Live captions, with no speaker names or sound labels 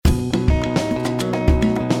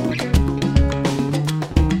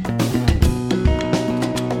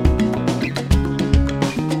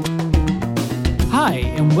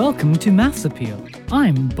Welcome to Maths Appeal.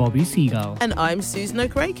 I'm Bobby Seagull. And I'm Susan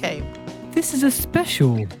Okereke. This is a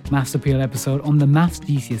special Maths Appeal episode on the Maths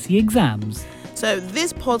GCSE exams. So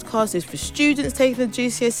this podcast is for students taking the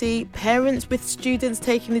GCSE, parents with students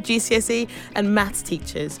taking the GCSE, and maths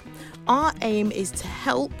teachers. Our aim is to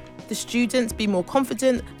help the students be more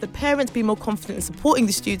confident, the parents be more confident in supporting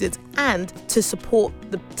the students, and to support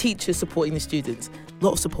the teachers supporting the students. A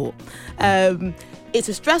lot of support. It's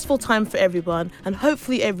a stressful time for everyone, and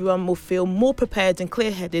hopefully everyone will feel more prepared and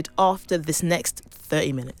clear-headed after this next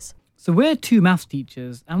 30 minutes. So we're two maths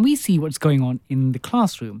teachers, and we see what's going on in the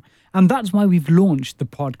classroom. And that's why we've launched the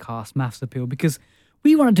podcast Maths Appeal, because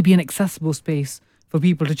we want it to be an accessible space for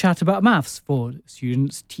people to chat about maths, for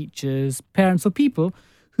students, teachers, parents, or people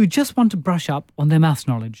who just want to brush up on their maths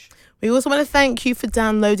knowledge. We also want to thank you for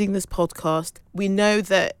downloading this podcast. We know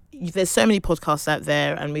that there's so many podcasts out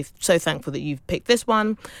there, and we're so thankful that you've picked this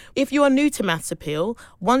one. If you are new to Maths Appeal,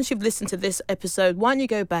 once you've listened to this episode, why don't you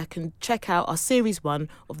go back and check out our series 1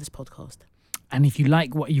 of this podcast. And if you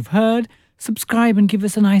like what you've heard, subscribe and give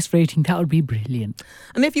us a nice rating. That would be brilliant.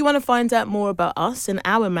 And if you want to find out more about us and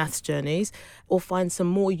our maths journeys, or find some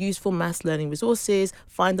more useful maths learning resources,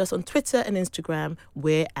 find us on Twitter and Instagram.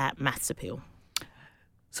 We're at Maths Appeal.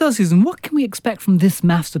 So, Susan, what can we expect from this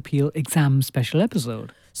Maths Appeal exam special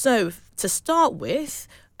episode? So, to start with,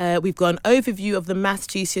 we've got an overview of the Maths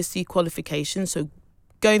GCSE qualification, so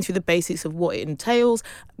going through the basics of what it entails,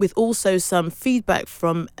 with also some feedback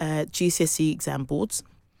from GCSE exam boards.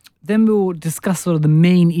 Then we'll discuss sort of the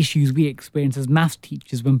main issues we experience as maths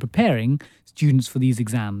teachers when preparing students for these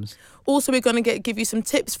exams. Also, we're going to give you some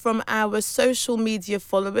tips from our social media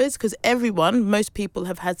followers, because most people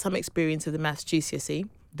have had some experience of the Maths GCSE.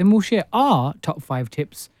 Then we'll share our top 5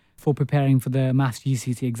 tips for preparing for the Maths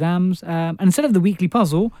GCSE exams. And instead of the weekly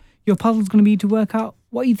puzzle, your puzzle is going to be to work out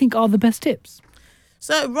what you think are the best tips.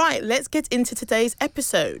 So, right, let's get into today's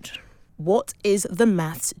episode. What is the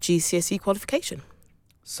Maths GCSE qualification?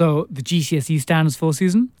 So, the GCSE stands for,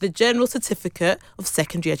 Susan? The General Certificate of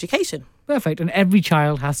Secondary Education. Perfect. And every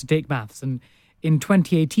child has to take maths. And in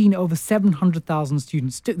 2018, over 700,000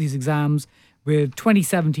 students took these exams, with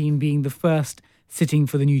 2017 being the first sitting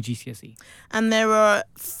for the new GCSE. And there are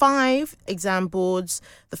 5 exam boards.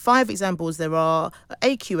 The 5 exam boards there are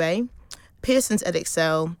AQA, Pearson's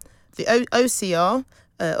Edexcel, the OCR,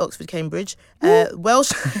 Oxford, Cambridge,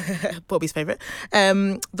 Welsh, Bobby's favourite,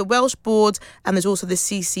 the Welsh board, and there's also the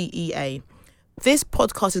CCEA. This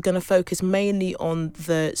podcast is going to focus mainly on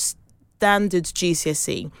the standard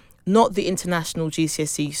GCSE, not the international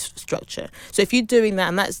GCSE structure. So if you're doing that,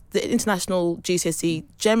 and that's the international GCSE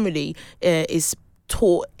generally is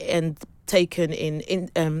taught and taken in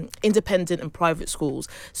independent and private schools.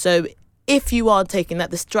 So if you are taking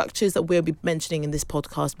that, the structures that we'll be mentioning in this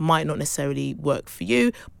podcast might not necessarily work for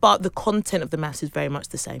you, but the content of the maths is very much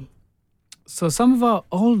the same. So some of our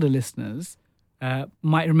older listeners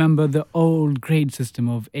might remember the old grade system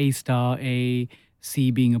of A star, A,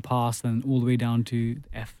 C being a pass, and all the way down to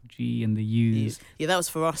F, G, and the U's. Yeah, that was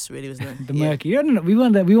for us, really, wasn't it? The murky. No. We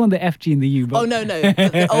want the F, G, and the U. But... Oh no,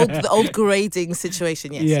 the old grading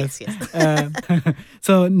situation. Yes.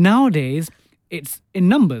 So nowadays it's in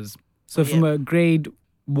numbers. So from a grade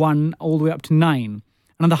 1 all the way up to 9, and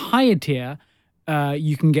on the higher tier,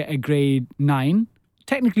 you can get a grade 9,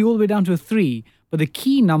 technically all the way down to a 3. But the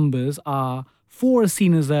key numbers are 4 is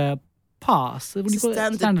seen as a pass. What do you call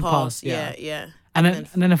it? Standard pass. Yeah. And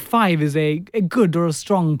then a 5 is a good or a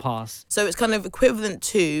strong pass. So it's kind of equivalent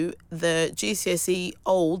to the GCSE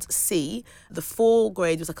old C. The 4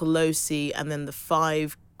 grade was like a low C, and then the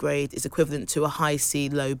 5 grade is equivalent to a high C,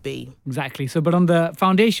 low B. Exactly. So, but on the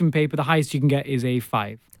foundation paper, the highest you can get is a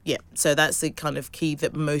 5. Yeah. So that's the kind of key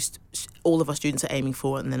that all of our students are aiming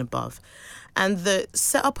for, and then above. And the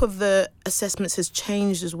setup of the assessments has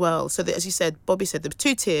changed as well. So that, as you said, Bobby said, there are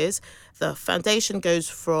 2 tiers. The foundation goes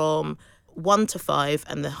from 1 to 5,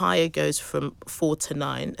 and the higher goes from 4 to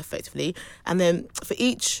 9, effectively. And then for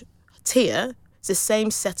each tier, it's the same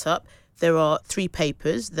setup. There are 3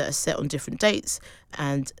 papers that are set on different dates,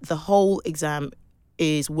 and the whole exam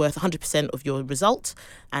is worth 100% of your result.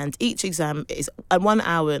 And each exam is 1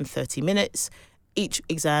 hour and 30 minutes. Each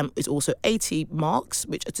exam is also 80 marks,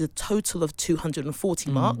 which is a total of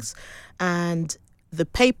 240 marks. And the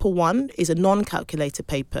paper 1 is a non-calculator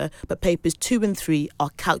paper, but papers 2 and 3 are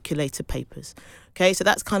calculator papers. Okay, so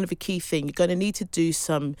that's kind of a key thing. You're going to need to do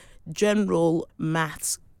some general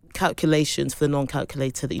maths calculations for the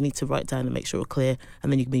non-calculator that you need to write down and make sure are clear,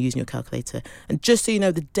 and then you can be using your calculator. And just so you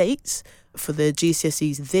know, the dates for the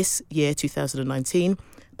GCSEs this year, 2019,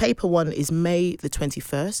 paper 1 is May the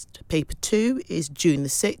 21st, paper 2 is June the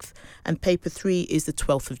 6th, and paper 3 is the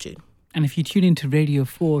 12th of June. And if you tune into Radio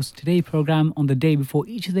 4's Today programme on the day before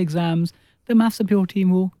each of the exams, the Maths Appeal team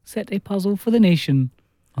will set a puzzle for the nation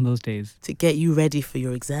on those days. To get you ready for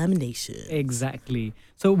your examination. Exactly.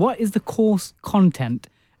 So what is the course content?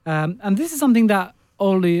 And this is something that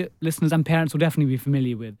all the listeners and parents will definitely be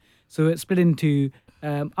familiar with. So it's split into,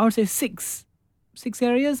 I would say, six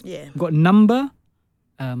areas. Yeah. We've got number,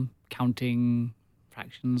 counting,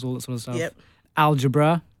 fractions, all that sort of stuff. Yep.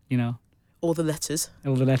 Algebra, All the letters.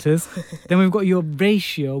 Then we've got your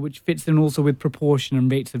ratio, which fits in also with proportion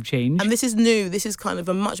and rates of change. And this is new. This is kind of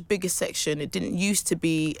a much bigger section. It didn't used to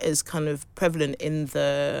be as kind of prevalent in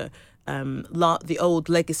the old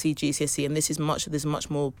legacy GCSE, and there's a much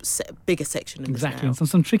more bigger section in Exactly. this now.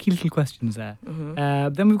 Some tricky little questions there.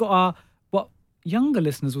 Mm-hmm. Then we've got what younger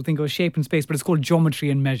listeners will think of as shape and space, but it's called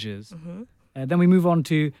geometry and measures. Mm-hmm. Then we move on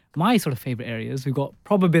to my sort of favourite areas. We've got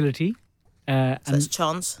probability. So that's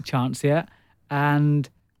chance. Chance, yeah. And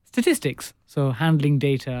statistics. So handling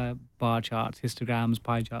data, bar charts, histograms,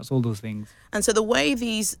 pie charts, all those things. And so the way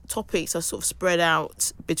these topics are sort of spread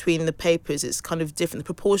out between the papers, it's kind of different.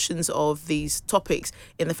 The proportions of these topics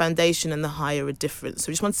in the foundation and the higher are different. So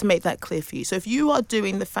I just wanted to make that clear for you. So if you are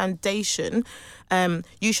doing the foundation,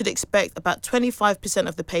 you should expect about 25%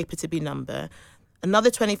 of the paper to be number,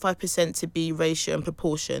 another 25% to be ratio and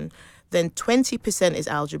proportion, then 20% is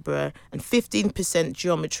algebra and 15%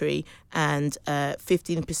 geometry and 15%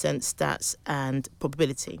 stats and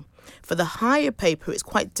probability. For the higher paper, it's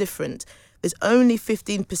quite different. There's only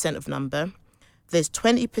 15% of number, there's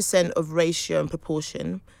 20% of ratio and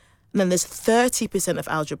proportion, and then there's 30% of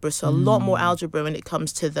algebra, so a lot more algebra when it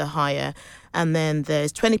comes to the higher. And then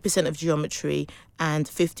there's 20% of geometry and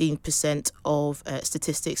 15% of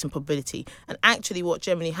statistics and probability. And actually what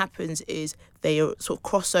generally happens is they are sort of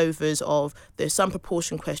crossovers of, there's some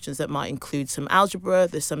proportion questions that might include some algebra,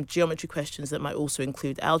 there's some geometry questions that might also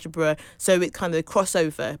include algebra. So it kind of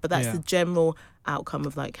crossover, but that's the general outcome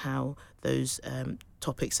of like how those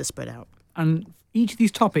topics are spread out. And each of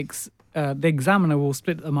these topics, the examiner will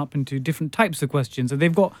split them up into different types of questions. So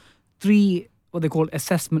they've got 3 what they call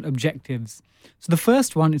assessment objectives. So the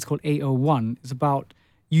first one is called A01. It's about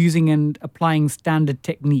using and applying standard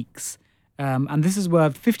techniques. And this is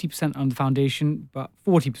worth 50% on the foundation, but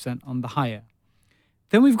 40% on the higher.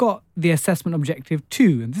 Then we've got the assessment objective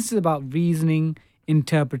 2, and this is about reasoning,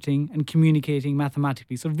 interpreting, and communicating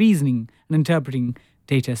mathematically. So reasoning and interpreting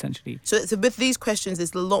data, essentially. So with these questions,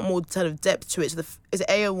 there's a lot more kind of depth to it. So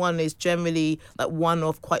AO1 is generally like one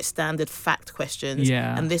of quite standard fact questions.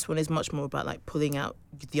 Yeah. And this one is much more about like pulling out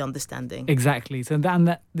the understanding. Exactly. So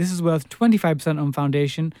this is worth 25% on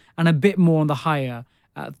foundation and a bit more on the higher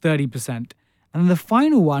at 30%. And then the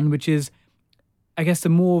final one, which is, I guess, the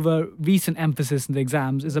more of a recent emphasis in the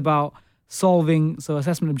exams, is about solving, so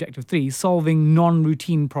assessment objective 3, solving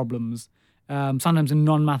non-routine problems. Sometimes in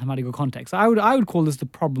non-mathematical context. So I would call this the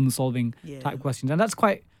problem-solving type questions. And that's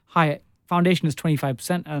quite high. Foundation is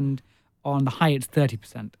 25%, and on the high, it's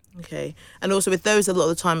 30%. Okay. And also with those, a lot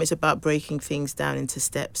of the time, it's about breaking things down into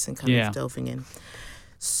steps and kind of delving in.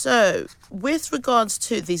 So with regards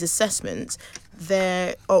to these assessments,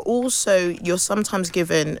 there are also, you're sometimes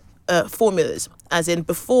given formulas. As in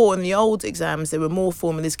before, in the old exams, there were more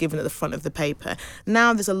formulas given at the front of the paper.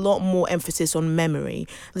 Now there's a lot more emphasis on memory.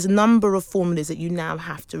 There's a number of formulas that you now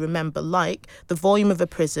have to remember, like the volume of a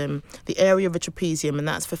prism, the area of a trapezium, and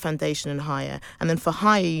that's for foundation and higher. And then for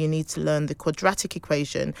higher, you need to learn the quadratic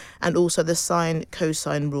equation and also the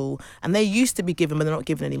sine-cosine rule. And they used to be given, but they're not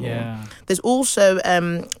given anymore. Yeah. There's also,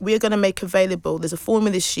 we are going to make available, there's a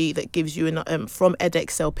formula sheet that gives you, from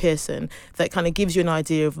Edexcel Pearson, that kind of gives you an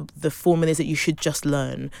idea of the formulas that you should just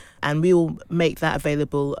learn, and we will make that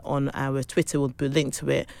available on our Twitter. We'll put a link to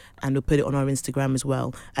it, and we'll put it on our Instagram as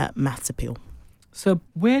well at Maths Appeal. So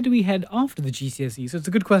where do we head after the GCSE? So it's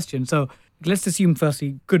a good question. So let's assume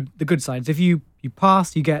firstly the good sides. If you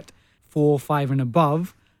pass, you get 4, 5 and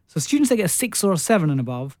above. So students that get 6 or 7 and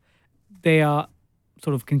above, they are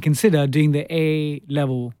sort of can consider doing the A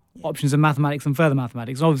level options of mathematics and further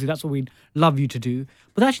mathematics. And obviously, that's what we'd love you to do.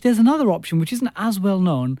 But actually, there's another option which isn't as well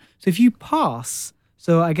known. So if you pass,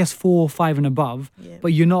 so I guess 4, 5 and above,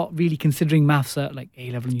 but you're not really considering maths at like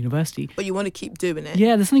A-level in university. But you want to keep doing it.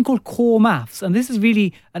 Yeah, there's something called core maths. And this is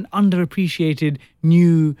really an underappreciated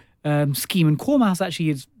new scheme. And core maths actually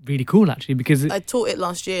is really cool, actually, because I taught it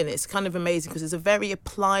last year, and it's kind of amazing because it's a very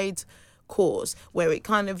applied course where it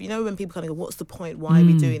kind of, when people kind of go, what's the point? Why are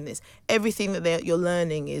we doing this? Everything that you're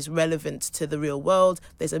learning is relevant to the real world.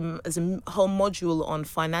 There's a whole module on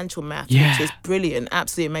financial math, which is brilliant,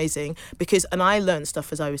 absolutely amazing. And I learned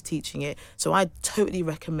stuff as I was teaching it. So I totally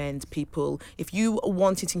recommend people, if you are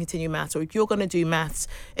wanting to continue maths, or if you're going to do maths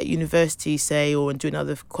at university, say, or do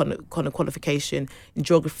another kind of qualification in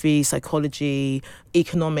geography, psychology,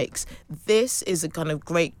 economics, this is a kind of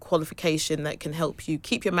great qualification that can help you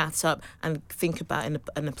keep your maths up and think about it in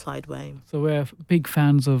an applied way. So we're big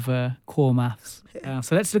fans of core maths.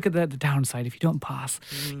 So let's look at the downside. If you don't pass,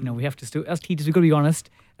 we have to still, as teachers, we've got to be honest.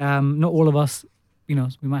 Not all of us, we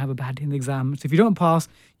might have a bad day in the exam. So if you don't pass,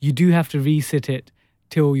 you do have to resit it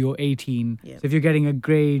till you're 18. Yeah. So if you're getting a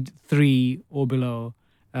grade 3 or below,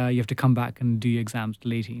 you have to come back and do your exams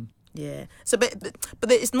till 18. Yeah. So, but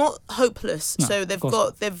it's not hopeless. No, so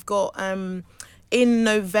they've got in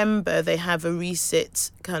November they have a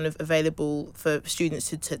resit kind of available for students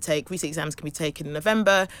to take. Resit exams can be taken in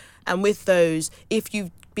November, and with those, if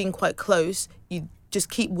you've been quite close, you just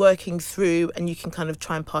keep working through, and you can kind of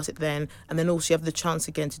try and pass it then, and then also you have the chance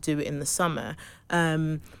again to do it in the summer.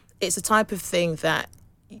 It's a type of thing that,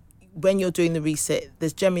 when you're doing the resit,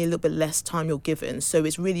 there's generally a little bit less time you're given. So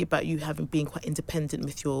it's really about you being quite independent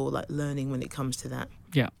with your learning when it comes to that.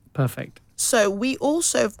 Yeah, perfect. So we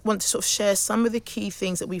also want to sort of share some of the key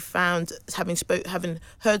things that we found having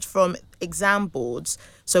heard from exam boards.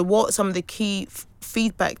 So what some of the key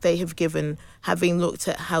feedback they have given, having looked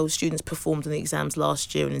at how students performed in the exams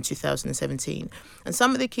last year and in 2017. And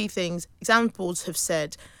some of the key things exam boards have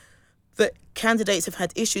said that candidates have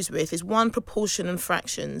had issues with is, one, proportion and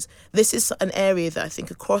fractions. This is an area that I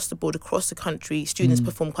think across the board, across the country, students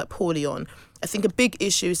perform quite poorly on. I think a big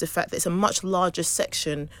issue is the fact that it's a much larger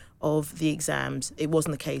section of the exams. It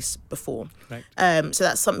wasn't the case before. Right. So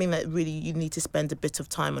that's something that really you need to spend a bit of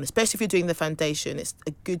time on, especially if you're doing the foundation. It's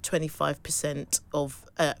a good 25%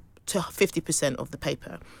 to 50% of the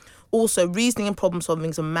paper. Also, reasoning and problem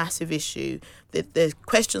solving is a massive issue. There's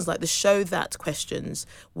questions like the show that questions,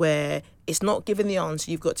 where it's not given the answer,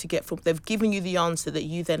 you've got to get from, they've given you the answer that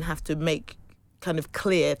you then have to make kind of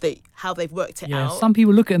clear that how they've worked it out. Some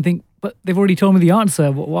people look at it and think, but they've already told me the answer.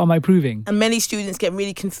 What am I proving? And many students get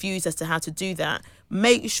really confused as to how to do that.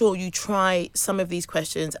 Make sure you try some of these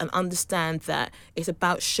questions and understand that it's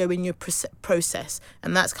about showing your process.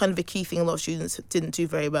 And that's kind of a key thing a lot of students didn't do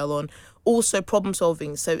very well on. Also, problem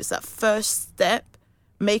solving. So it's that first step,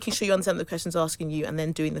 making sure you understand what the question's asking you, and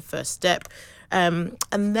then doing the first step. And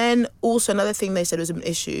then also another thing they said was an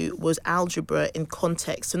issue was algebra in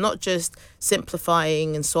context. So not just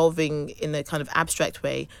simplifying and solving in a kind of abstract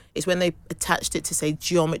way. It's when they attached it to, say,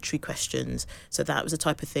 geometry questions. So that was the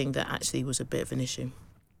type of thing that actually was a bit of an issue.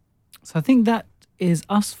 So I think that is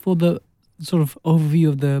us for the sort of overview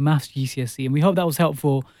of the maths GCSE. And we hope that was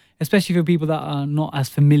helpful, especially for people that are not as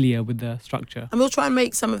familiar with the structure. And we'll try and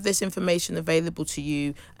make some of this information available to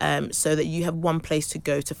you so that you have one place to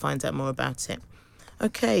go to find out more about it.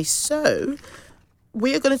 Okay, so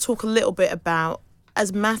we are going to talk a little bit about,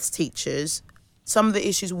 as maths teachers, some of the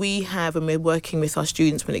issues we have when we're working with our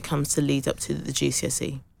students when it comes to lead up to the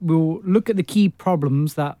GCSE. We'll look at the key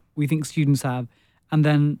problems that we think students have, and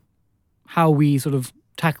then how we sort of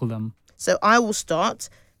tackle them. So I will start.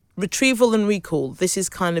 Retrieval and recall, this is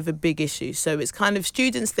kind of a big issue. So it's kind of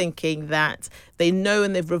students thinking that they know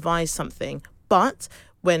and they've revised something, but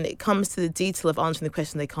when it comes to the detail of answering the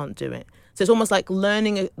question, they can't do it. So it's almost like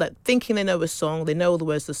learning, like thinking they know a song, they know all the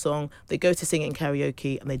words of the song, they go to sing it in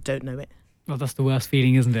karaoke and they don't know it. Well, that's the worst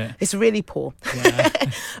feeling, isn't it? It's really poor. Yeah.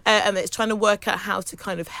 And it's trying to work out how to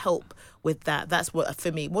kind of help with that. That's what,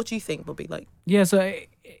 for me. What do you think, Bobby? Yeah, so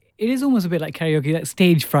it is almost a bit like karaoke, like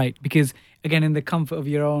stage fright, because again, in the comfort of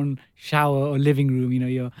your own shower or living room,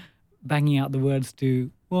 you're banging out the words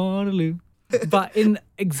to Waterloo. But in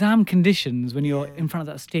exam conditions, when you're in front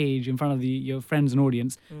of that stage, in front of your friends and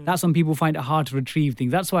audience, that's when people find it hard to retrieve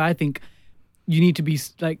things. That's why I think you need to be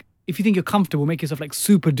like, if you think you're comfortable, make yourself like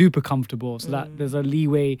super duper comfortable so that there's a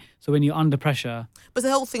leeway. So when you're under pressure. But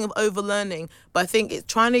the whole thing of overlearning. But I think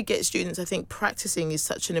it's trying to get students, I think practicing is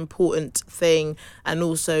such an important thing, and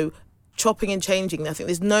also chopping and changing. I think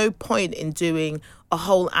there's no point in doing a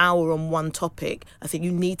whole hour on one topic. I think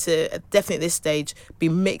you need to, definitely at this stage, be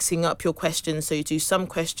mixing up your questions. So you do some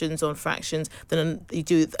questions on fractions, then you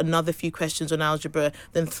do another few questions on algebra,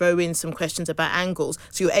 then throw in some questions about angles.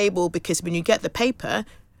 So you're able, because when you get the paper,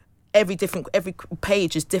 every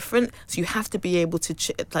page is different. So you have to be able to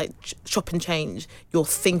chop and change your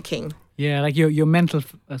thinking. Yeah, like your mental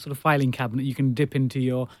sort of filing cabinet, you can dip into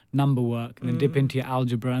your number work and then dip into your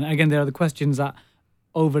algebra. And again, there are the questions that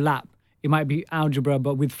overlap it might be algebra,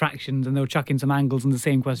 but with fractions, and they'll chuck in some angles in the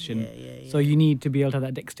same question. So you need to be able to have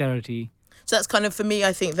that dexterity. So that's kind of, for me,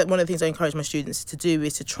 I think that one of the things I encourage my students to do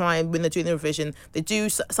is to try, and when they're doing the revision, they do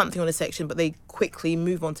something on a section, but they quickly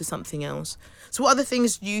move on to something else. So what other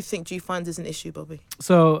things do you find as an issue, Bobby?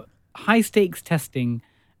 So high stakes testing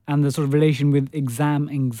and the sort of relation with exam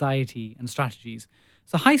anxiety and strategies.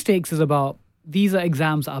 So high stakes is about, these are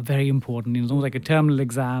exams that are very important. It's almost like a terminal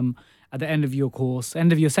exam at the end of your course,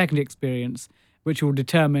 end of your secondary experience, which will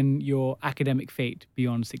determine your academic fate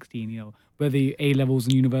beyond 16, whether A-levels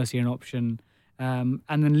and university are an option. And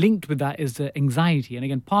then linked with that is the anxiety. And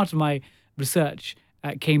again, part of my research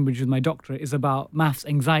at Cambridge with my doctorate is about maths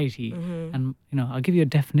anxiety. And, I'll give you a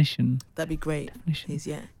definition. That'd be great. Please,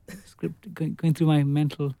 yeah. Script, going through my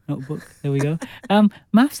mental notebook. There we go.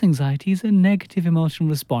 Maths anxiety is a negative emotional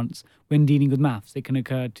response when dealing with maths. It can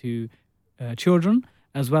occur to children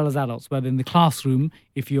as well as adults, whether in the classroom,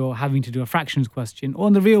 if you're having to do a fractions question, or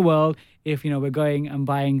in the real world, if, we're going and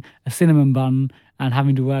buying a cinnamon bun and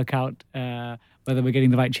having to work out whether we're getting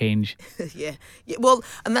the right change. Yeah. Well,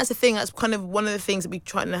 and that's the thing. That's kind of one of the things that we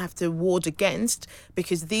try to have to ward against,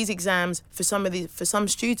 because these exams, for some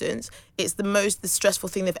students, it's the stressful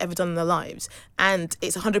thing they've ever done in their lives, and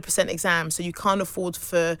it's 100% exam. So you can't afford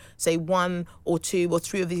for, say, 1 or 2 or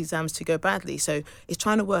 3 of these exams to go badly. So it's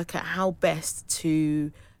trying to work out how best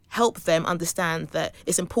to help them understand that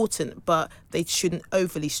it's important, but they shouldn't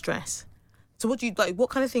overly stress. So what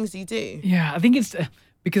kind of things do you do? Yeah, I think it's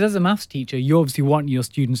because as a maths teacher, you obviously want your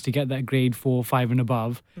students to get that grade 4, 5 and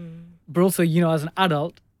above. But also, as an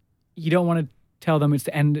adult, you don't want to tell them it's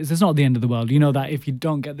the end. It's not the end of the world. You know that if you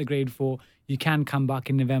don't get the grade 4, you can come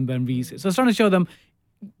back in November and resit. So it's trying to show them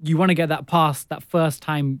you want to get that pass, that first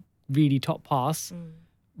time really top pass.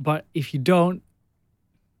 But if you don't,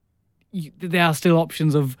 there are still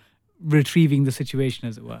options of retrieving the situation,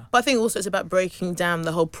 as it were. But I think also it's about breaking down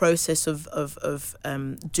the whole process of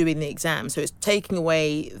doing the exam. So it's taking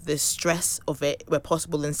away the stress of it where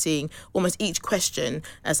possible, and seeing almost each question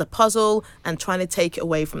as a puzzle, and trying to take it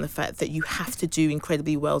away from the fact that you have to do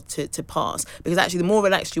incredibly well to pass. Because actually, the more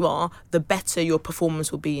relaxed you are, the better your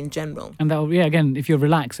performance will be in general. And again, if you're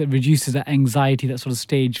relaxed, it reduces that anxiety, that sort of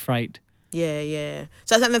stage fright. Yeah.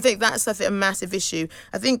 So I think that's a massive issue.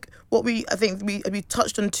 I think we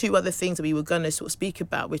touched on 2 other things that we were going to sort of speak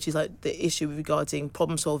about, which is like the issue regarding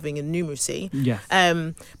problem solving and numeracy. Yes.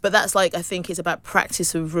 But that's I think it's about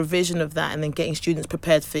practice of revision of that, and then getting students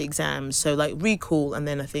prepared for exams. So recall, and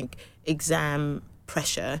then I think exam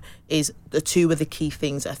pressure is the 2 of the key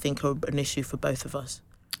things I think are an issue for both of us.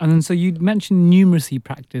 And then, so you mentioned numeracy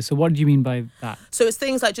practice. So what do you mean by that? So it's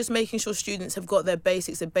things like just making sure students have got their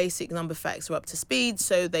basics, their basic number facts are up to speed.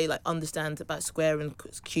 So they understand about square and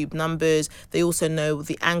cube numbers. They also know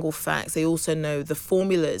the angle facts. They also know the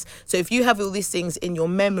formulas. So if you have all these things in your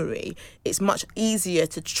memory, it's much easier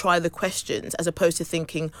to try the questions, as opposed to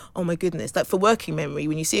thinking, oh my goodness. Like for working memory,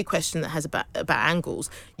 when you see a question that has about angles,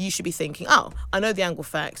 you should be thinking, oh, I know the angle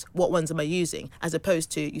facts. What ones am I using? As opposed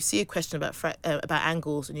to you see a question about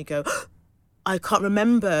angles, and you go, I can't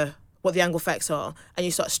remember what the angle facts are, and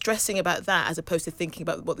you start stressing about that as opposed to thinking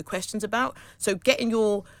about what the question's about. So getting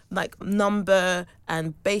your number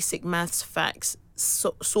and basic maths facts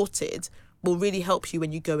sorted will really help you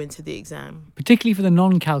when you go into the exam. Particularly for the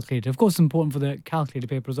non-calculator. Of course, it's important for the calculator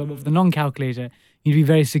paper as well, but for the non-calculator, you need to be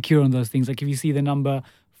very secure on those things. Like if you see the number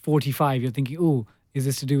 45, you're thinking, oh, is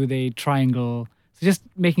this to do with a triangle? So just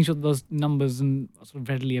making sure that those numbers are sort of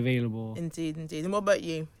readily available. Indeed. And what about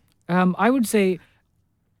you? I would say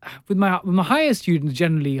with my higher students,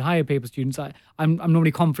 generally higher paper students, I'm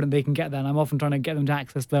normally confident they can get that, and I'm often trying to get them to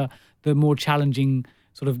access the more challenging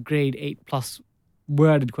sort of grade 8+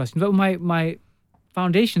 worded questions. But my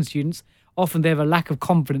foundation students, often they have a lack of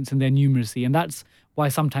confidence in their numeracy, and that's why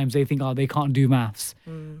sometimes they think, they can't do maths.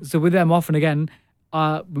 So with them, often again,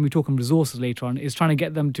 when we talk on resources later on, is trying to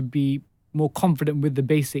get them to be more confident with the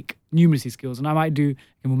basic numeracy skills. And I might do,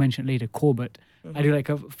 and we'll mention it later, Corbett. I do like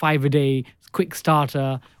a 5 a day quick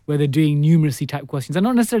starter where they're doing numeracy type questions, and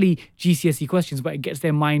not necessarily GCSE questions, but it gets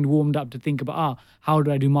their mind warmed up to think about, how do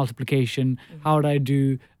I do multiplication? How do I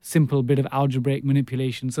do simple bit of algebraic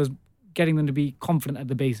manipulation? So getting them to be confident at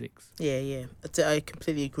the basics. Yeah. I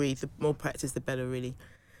completely agree. The more practice, the better, really.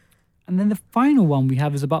 And then the final one we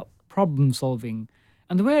have is about problem solving.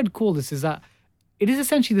 And the way I'd call this is that it is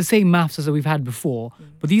essentially the same maths as we've had before,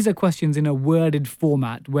 but these are questions in a worded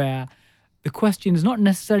format where the question is not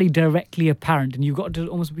necessarily directly apparent, and you've got to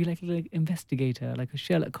almost be like an investigator, like a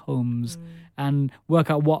Sherlock Holmes, and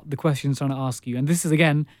work out what the question's trying to ask you. And this is,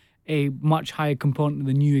 again, a much higher component of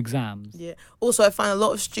the new exams. Yeah. Also, I find a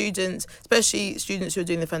lot of students, especially students who are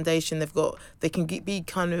doing the foundation, they can be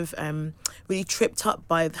kind of really tripped up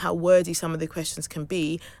by how wordy some of the questions can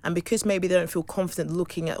be, and because maybe they don't feel confident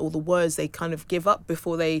looking at all the words, they kind of give up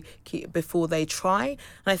before they try. And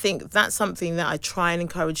I think that's something that I try and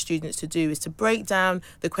encourage students to do, is to break down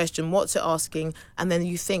the question, what's it asking, and then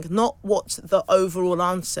you think not what's the overall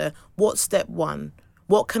answer, what's step one.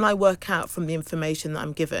 What can I work out from the information that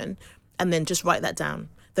I'm given? And then just write that down.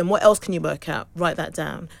 Then what else can you work out? Write that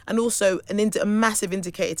down. And also a massive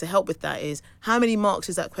indicator to help with that is, how many marks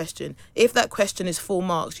is that question? If that question is 4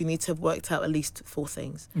 marks, you need to have worked out at least 4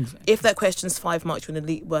 things. Exactly. If that question is 5 marks, you want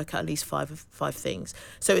to work out at least five things.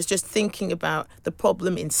 So it's just thinking about the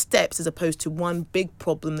problem in steps as opposed to one big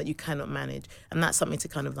problem that you cannot manage. And that's something to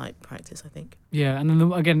kind of like practice, I think. Yeah, and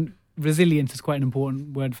then again, resilience is quite an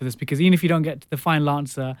important word for this, because even if you don't get to the final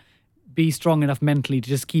answer, be strong enough mentally to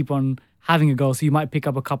just keep on having a go. So you might pick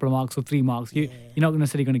up a couple of marks or 3 marks. You're not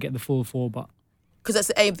necessarily going to get the full 4, but... Because that's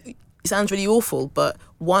the aim. It sounds really awful, but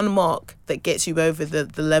 1 mark that gets you over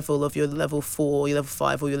the level of your level 4, your level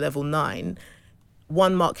 5 or your level 9,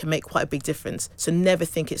 1 mark can make quite a big difference. So never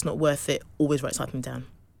think it's not worth it. Always write something down.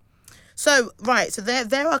 So, right, so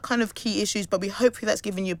there are kind of key issues, but we hope that's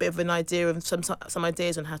given you a bit of an idea of some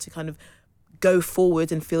ideas on how to kind of go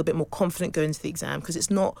forward and feel a bit more confident going into the exam, because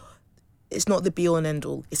it's not the be-all and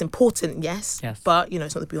end-all. It's important, yes, but,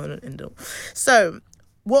 it's not the be-all and end-all. So,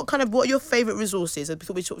 what are your favourite resources? I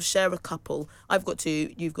thought we'd sort of share a couple. I've got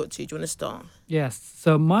 2, you've got 2. Do you want to start? Yes,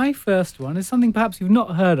 so my first one is something perhaps you've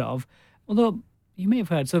not heard of, although you may have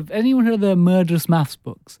heard. So, have anyone heard of the Murderous Maths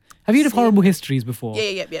books? Have you heard of Horrible Histories before?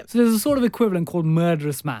 Yeah. So there's a sort of equivalent called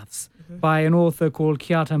Murderous Maths by an author called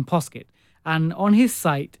Kjartan Poskett. And on his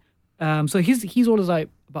site, so he's always like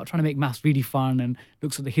about trying to make maths really fun and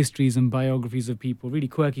looks at the histories and biographies of people, really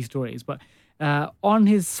quirky stories. But on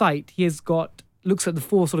his site, looks at the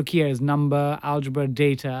 4 sort of key areas: number, algebra,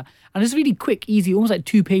 data. And it's really quick, easy, almost like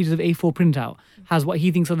 2 pages of A4 printout, has what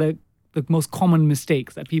he thinks are the most common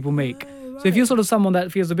mistakes that people make. So if you're sort of someone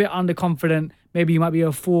that feels a bit underconfident, maybe you might be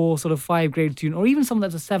a 4, sort of 5 grade student, or even someone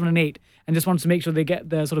that's a 7 and 8 and just wants to make sure they get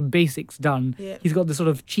the sort of basics done. Yeah. He's got this sort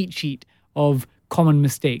of cheat sheet of common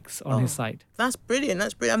mistakes on his site. That's brilliant.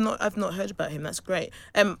 I've not heard about him. That's great.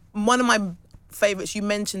 One of my favourites, you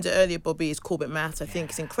mentioned it earlier, Bobby, is Corbett Maths. I think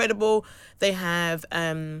it's incredible. They have...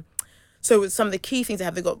 So some of the key things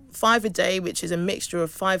they've got 5 a day, which is a mixture of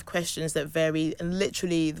 5 questions that vary, and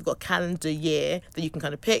literally they've got a calendar year that you can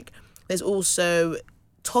kind of pick. There's also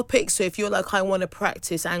topics. So if you're like, I want to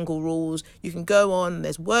practice angle rules, you can go on.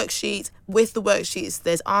 There's worksheets. With the worksheets,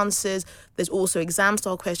 there's answers. There's also exam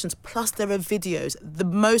style questions. Plus there are videos. The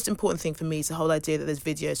most important thing for me is the whole idea that there's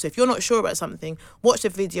videos. So if you're not sure about something, watch the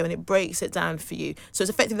video and it breaks it down for you. So it's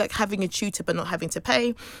effectively like having a tutor but not having to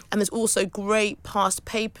pay. And there's also great past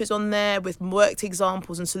papers on there with worked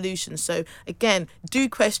examples and solutions. So again, do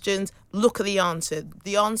questions, look at the answer.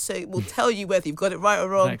 The answer will tell you whether you've got it right or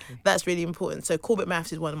wrong. Exactly. That's really important. So Corbett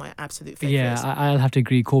Maths is one of my absolute favourites. Yeah, I'll have to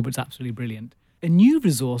agree. Corbett's absolutely brilliant. A new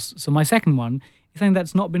resource, so my second one, is something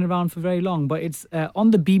that's not been around for very long, but it's on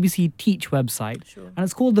the BBC Teach website. Sure. And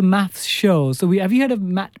it's called The Maths Show. So have you heard of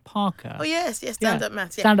Matt Parker? Oh, yes, stand-up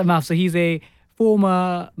maths. Yeah. Stand-up maths. So he's a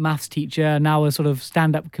former maths teacher, now a sort of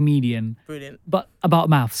stand-up comedian. Brilliant. But about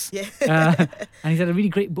maths. Yeah. And he's had a really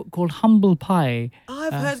great book called Humble Pie. Oh,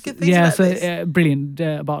 I've heard good things about this. Brilliant.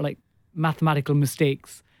 About like mathematical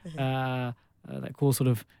mistakes that cause sort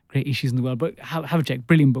of great issues in the world. But have a check.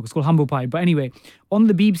 Brilliant book. It's called Humble Pie. But anyway, on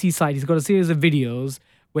the BBC site, he's got a series of videos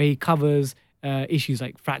where he covers issues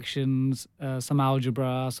like fractions, some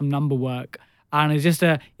algebra, some number work. And it's just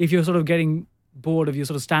if you're sort of getting bored of your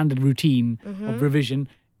sort of standard routine of revision,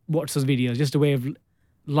 watch those videos. Just a way of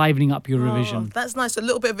livening up your revision. That's nice. A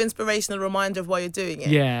little bit of inspiration, a reminder of why you're doing it.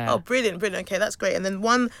 Yeah. Oh, brilliant. Okay, that's great. And then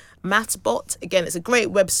one, MathsBot. Again, it's a great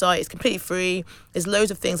website. It's completely free. There's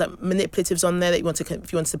loads of things like manipulatives on there that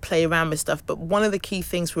if you want to play around with stuff. But one of the key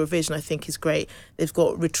things for revision, I think, is great. They've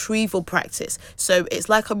got retrieval practice. So it's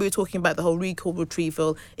like how we were talking about the whole recall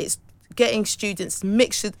retrieval. It's getting students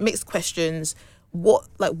mixed questions. What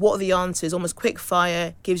are the answers? Almost quick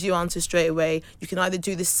fire, gives you answers straight away. You can either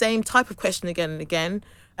do the same type of question again and again,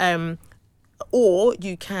 or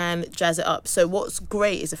you can jazz it up. So what's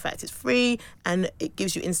great is the fact it's free and it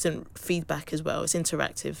gives you instant feedback as well. It's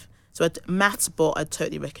interactive. So MathsBot, I'd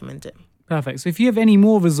totally recommend it. Perfect. So if you have any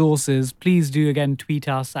more resources, please do again tweet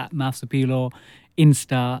us at Maths Appeal or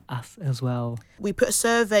Insta us as well. We put a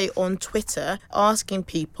survey on Twitter asking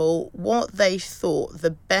people what they thought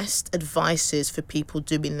the best advice is for people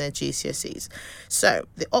doing their GCSEs. So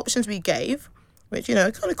the options we gave which,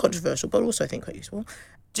 kind of controversial, but also I think quite useful.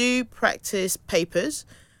 Do practice papers,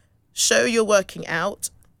 show you're working out,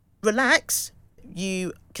 relax,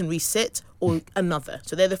 you can resit, or another.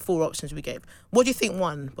 So they're the 4 options we gave. What do you think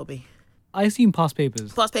won, Bobby? I assume past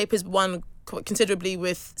papers. Past papers won quite considerably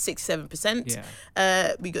with 67%.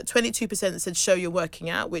 Yeah. We got 22% that said show you're working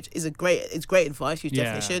out, which is great advice. You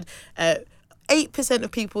definitely should. 8%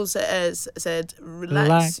 of people said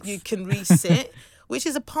relax, you can resit. Which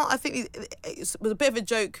is a part, I think it was a bit of a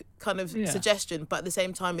joke kind of suggestion, but at the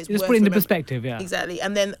same time, it's just worth put it into remembering. perspective, yeah. Exactly.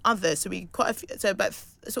 And then others, so we quite a few, so about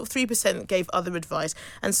sort of 3% gave other advice.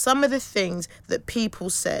 And some of the things that people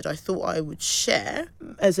said, I thought I would share,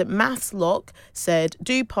 as a maths lock said,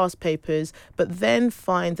 do past papers, but then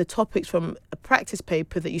find the topics from a practice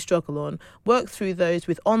paper that you struggle on, work through those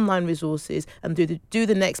with online resources, and do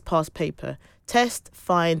the next past paper. Test,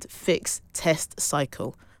 find, fix, test,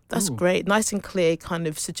 cycle. That's great. Nice and clear kind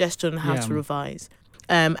of suggestion on how to revise.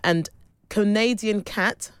 And Canadian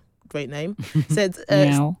Cat, great name, said,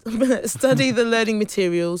 study the learning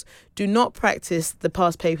materials. Do not practice the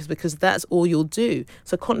past papers because that's all you'll do.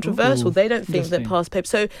 So controversial. They don't think that past papers.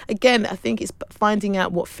 So again, I think it's finding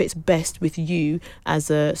out what fits best with you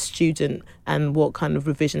as a student and what kind of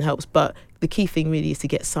revision helps. But the key thing really is to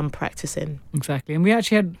get some practice in. Exactly. And we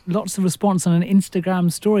actually had lots of response on an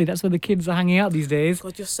Instagram story. That's where the kids are hanging out these days.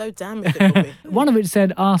 God, you're so damn with it, Bobby. One of it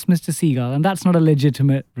said, ask Mr. Seagull, and that's not a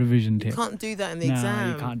legitimate revision tip. You can't do that in the exam.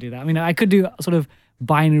 No, you can't do that. I mean, I could do sort of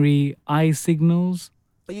binary eye signals.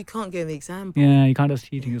 But you can't get in the exam. Yeah, you can't. That's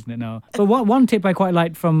cheating, isn't it? No. But one tip I quite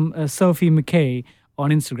liked from Sophie McKay on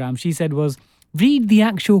Instagram, she said was, read the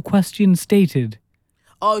actual question stated.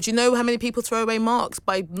 Oh, do you know how many people throw away marks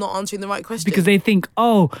by not answering the right question? Because they think,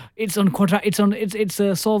 it's on quadratic.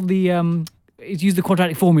 Solve the it's use the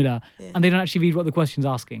quadratic formula, and they don't actually read what the question's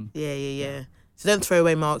asking. Yeah. So don't throw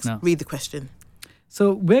away marks. No. Read the question.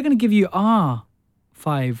 So we're going to give you our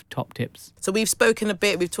 5 top tips. So we've spoken a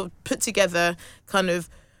bit. We've put together kind of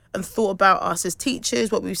and thought about us as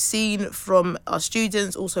teachers, what we've seen from our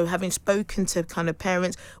students, also having spoken to kind of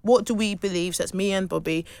parents. What do we believe, so that's me and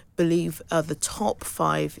Bobby, believe are the top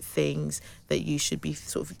 5 things that you should be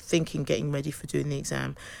sort of thinking, getting ready for doing the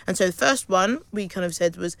exam. And so the first one we kind of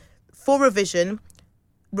said was, for revision,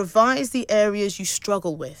 revise the areas you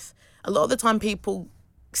struggle with. A lot of the time people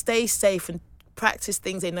stay safe and practice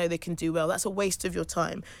things they know they can do well. That's a waste of your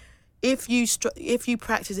time. If you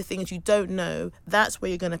practice the things you don't know, that's where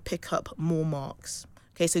you're going to pick up more marks.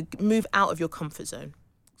 Okay, so move out of your comfort zone.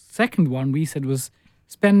 Second one we said was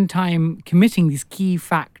spend time committing these key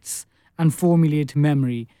facts and formulae to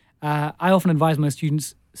memory. I often advise my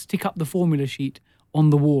students, stick up the formula sheet on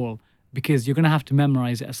the wall because you're going to have to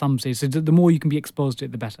memorize it at some stage. So the more you can be exposed to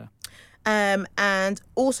it, the better. And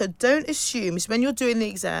also, don't assume, so when you're doing the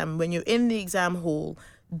exam, when you're in the exam hall,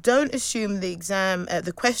 don't assume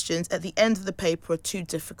the questions at the end of the paper are too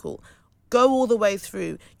difficult. Go all the way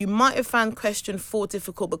through. You might have found question 4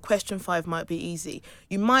 difficult, but question 5 might be easy.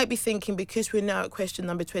 You might be thinking, because we're now at question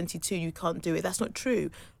number 22, you can't do it. That's not true.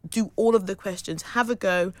 Do all of the questions. Have a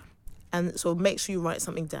go and sort of make sure you write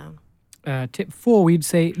something down. Tip 4, we'd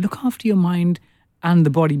say, look after your mind and the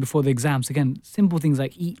body before the exams. Again, simple things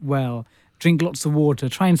like eat well, drink lots of water,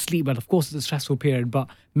 try and sleep well. Of course, it's a stressful period, but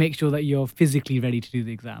make sure that you're physically ready to do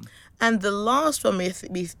the exam. And the last one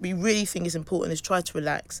we really think is important is try to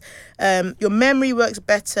relax. Your memory works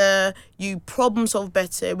better, you problem solve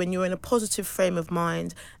better when you're in a positive frame of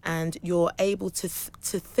mind and you're able to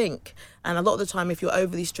think. And a lot of the time, if you're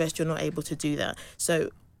overly stressed, you're not able to do that. So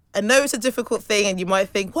I know it's a difficult thing and you might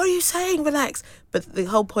think, what are you saying? Relax. But the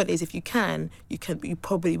whole point is, if you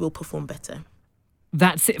probably will perform better.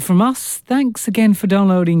 That's it from us. Thanks again for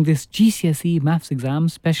downloading this GCSE Maths Exam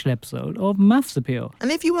special episode of Maths Appeal.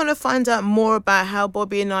 And if you want to find out more about how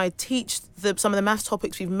Bobby and I teach some of the maths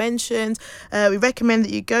topics we've mentioned, we recommend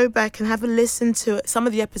that you go back and have a listen to some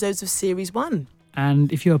of the episodes of Series 1.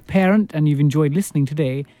 And if you're a parent and you've enjoyed listening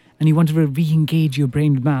today and you want to re-engage your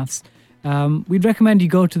brain with maths, we'd recommend you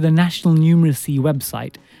go to the National Numeracy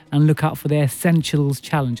website and look out for their Essentials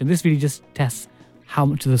Challenge. And this really just tests how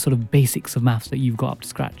much of the sort of basics of maths that you've got up to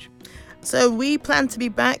scratch. So we plan to be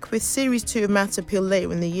back with Series 2 of Maths Appeal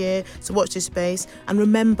later in the year, so watch this space. And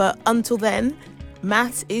remember, until then,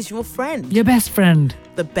 maths is your friend. Your best friend.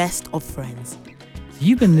 The best of friends. So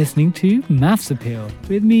you've been listening to Maths Appeal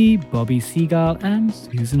with me, Bobby Seagull, and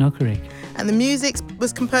Susan Okereke. And the music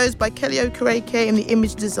was composed by Kelly Okereke and the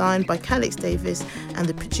image designed by Calix Davis. And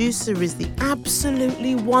the producer is the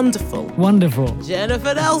absolutely wonderful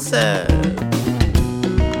Jennifer Nelson.